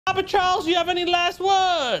Papa Charles, you have any last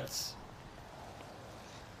words?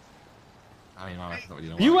 I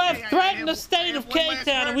mean, You have threatened the state of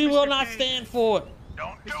K-Town, and we will not stand for it.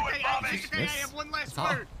 Don't do it, Bobby. Mr. K, I have one last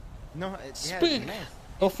word. No, Speak,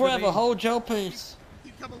 or forever hold your peace.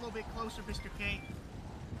 You come a little bit closer, Mr. K.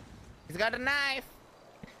 He's got a knife.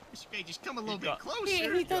 Mr. K, just come a little bit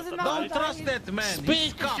closer. He doesn't know. Don't trust that man.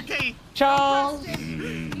 Speak, Mr. K. Charles.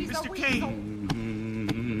 Mr. K.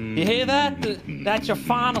 You hear that? That's your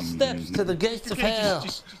final steps to the gates of hell.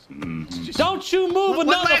 Don't you move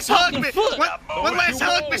another fucking foot. One last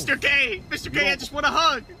hug, Mr. K. Mr. K, I just want a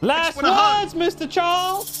hug. Last words, Mr.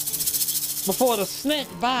 Charles, before the snake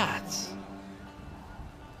bites.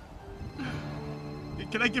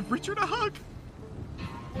 Can I give Richard a hug?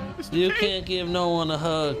 Mr. You K? can't give no one a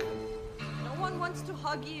hug. No one wants to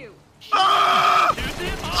hug you. Ah!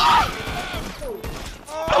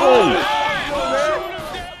 Oh!